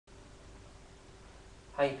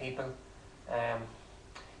Hi people, um,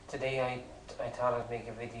 today I thought I'd make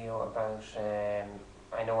a video about, I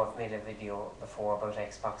know I've made a video before about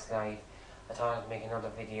Xbox Live. I thought I'd make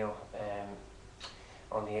another video,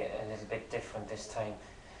 only a little bit different this time.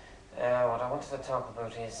 What I wanted to talk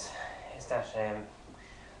about is that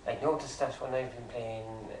I noticed that when I've been playing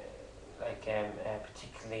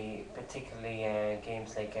particularly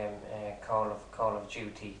games like Call of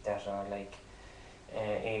Duty that are like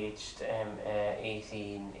aged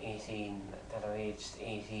 18 that are aged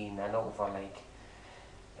 18 and over, like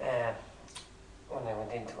uh, when I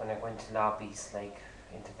went to lobbies, like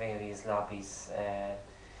into various lobbies,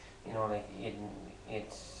 like you'd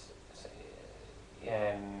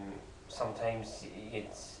sometimes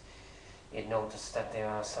you'd notice that there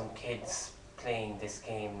are some kids playing this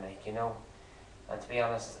game, and to be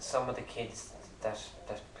honest, some of the kids that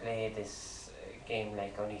play this game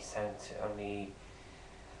like only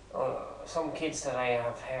some kids that I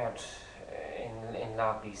have heard in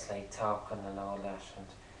lobbies, like talking and all that,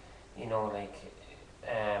 and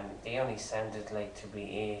they only sounded like to be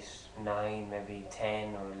 8, 9, maybe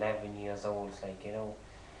 10 or 11 years old,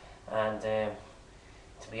 and to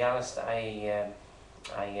be honest, I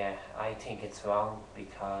think it's wrong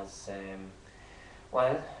because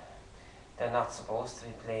well, they're not supposed to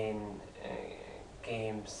be playing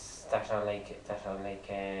games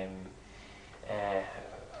uh,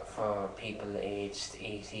 for people aged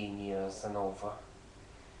 18 years and over.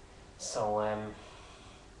 So I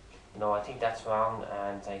think that's wrong,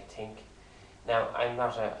 and I think now I'm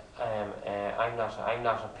not a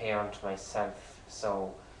parent myself,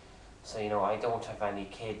 so I don't have any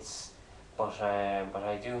kids, but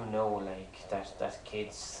I do know like that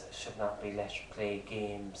kids should not be let to play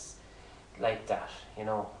games like that, and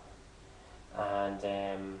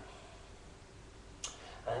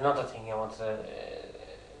another thing I wanted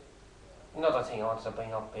to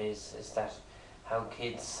bring up is that how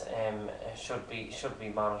kids should be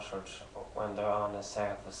monitored when they're on a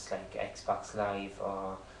service like Xbox Live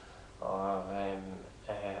or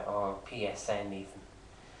PSN even.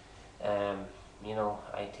 I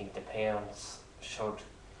think the parents should.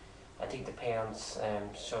 I think the parents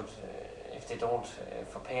should, if they don't,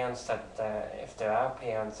 for parents that if there are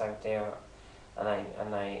parents out there, and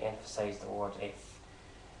I emphasize the word if,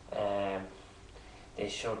 um, they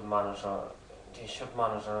should monitor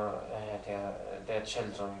their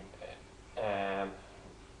children um,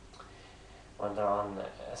 when they're on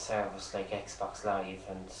a service like Xbox Live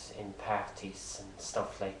and in parties and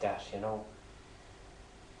stuff like that,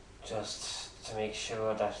 just to make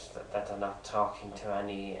sure that they're not talking to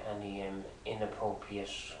any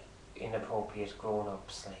inappropriate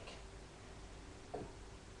grown-ups,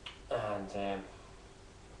 and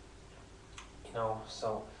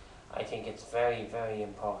so I think it's very, very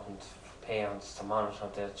important for parents to monitor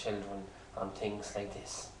their children on things like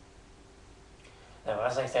this. Now,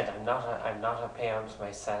 as I said, I'm not a parent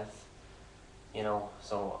myself,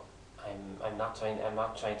 so I'm not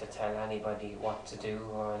trying to tell anybody what to do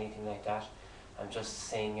or anything like that. I'm just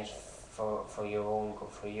saying it for your own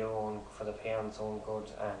good, for the parents' own good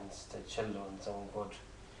and the children's own good.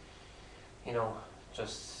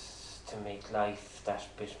 Just to make life that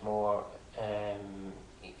bit more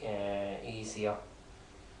easier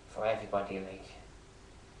for everybody.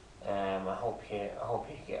 I hope you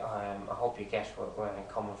get where I'm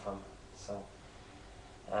coming from. So,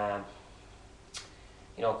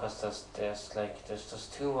 because there's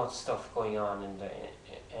just too much stuff going on in the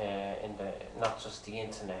not just the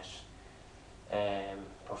internet,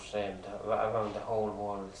 but around the whole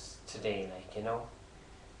world today.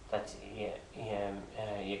 That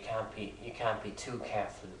you can't be too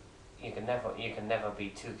careful. You can never be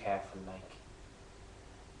too careful.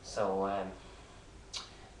 So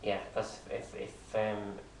yeah, because if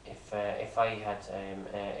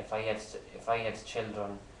I had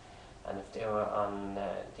children, and if they were on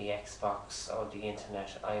the Xbox or the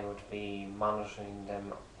internet, I would be monitoring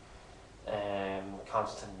them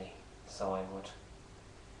constantly. So I would,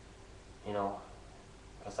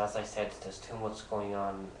 because as I said, there's too much going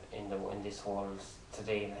on in this world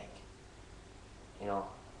today,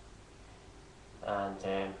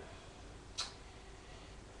 and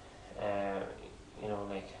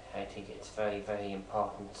I think it's very, very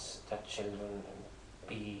important that children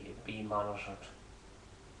be monitored.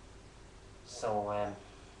 So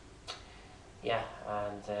yeah,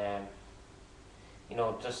 and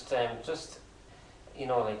just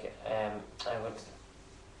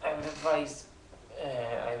I would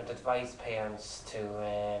advise parents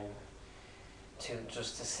to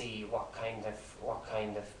just to see what kind of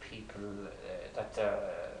people that they're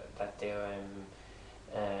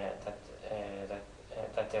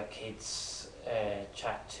their kids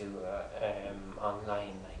chat to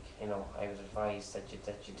online. Like, you know, I would advise that you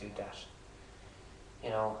do that. You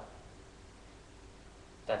know,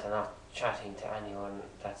 that they're not chatting to anyone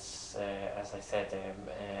that's, as I said,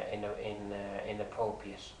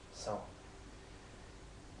 inappropriate. So,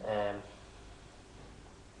 and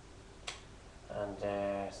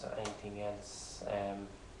so anything else?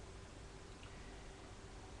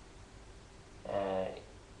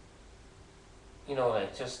 You know,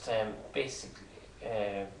 like just basically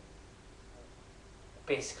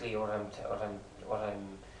what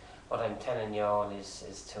I'm telling you all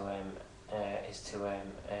is to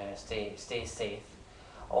stay safe.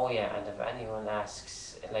 Oh yeah, and if anyone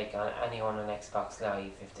asks, like anyone on Xbox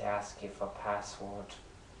Live, if they ask you for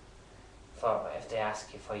if they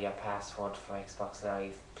ask you for your password for Xbox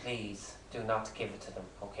Live, please do not give it to them,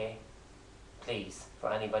 okay? Please,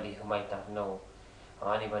 for anybody who might not know,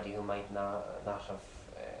 or anybody who might not have,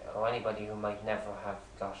 or anybody who might never have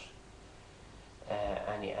got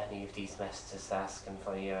any of these messages asking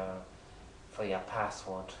for your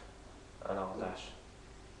password and all that,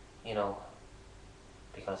 you know,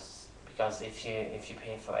 because if you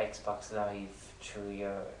pay for Xbox Live through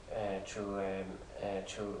your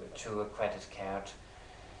through a credit card,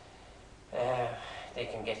 they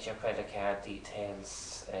can get your credit card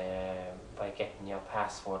details by getting your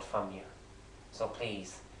password from you. So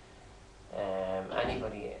please,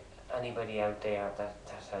 anybody out there that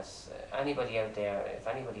has anybody out there, if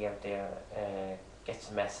anybody out there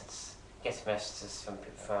gets messages from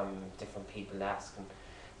different people asking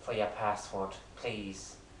for your password,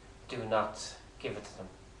 please do not give it to them,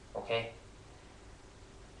 okay?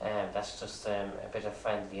 That's just a bit of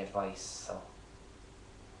friendly advice. So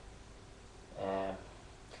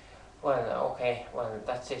well, okay, well,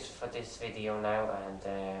 that's it for this video now,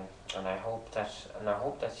 and I hope that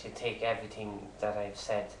you take everything that I've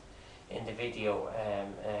said in the video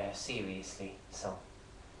seriously. So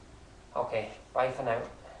okay, bye for now.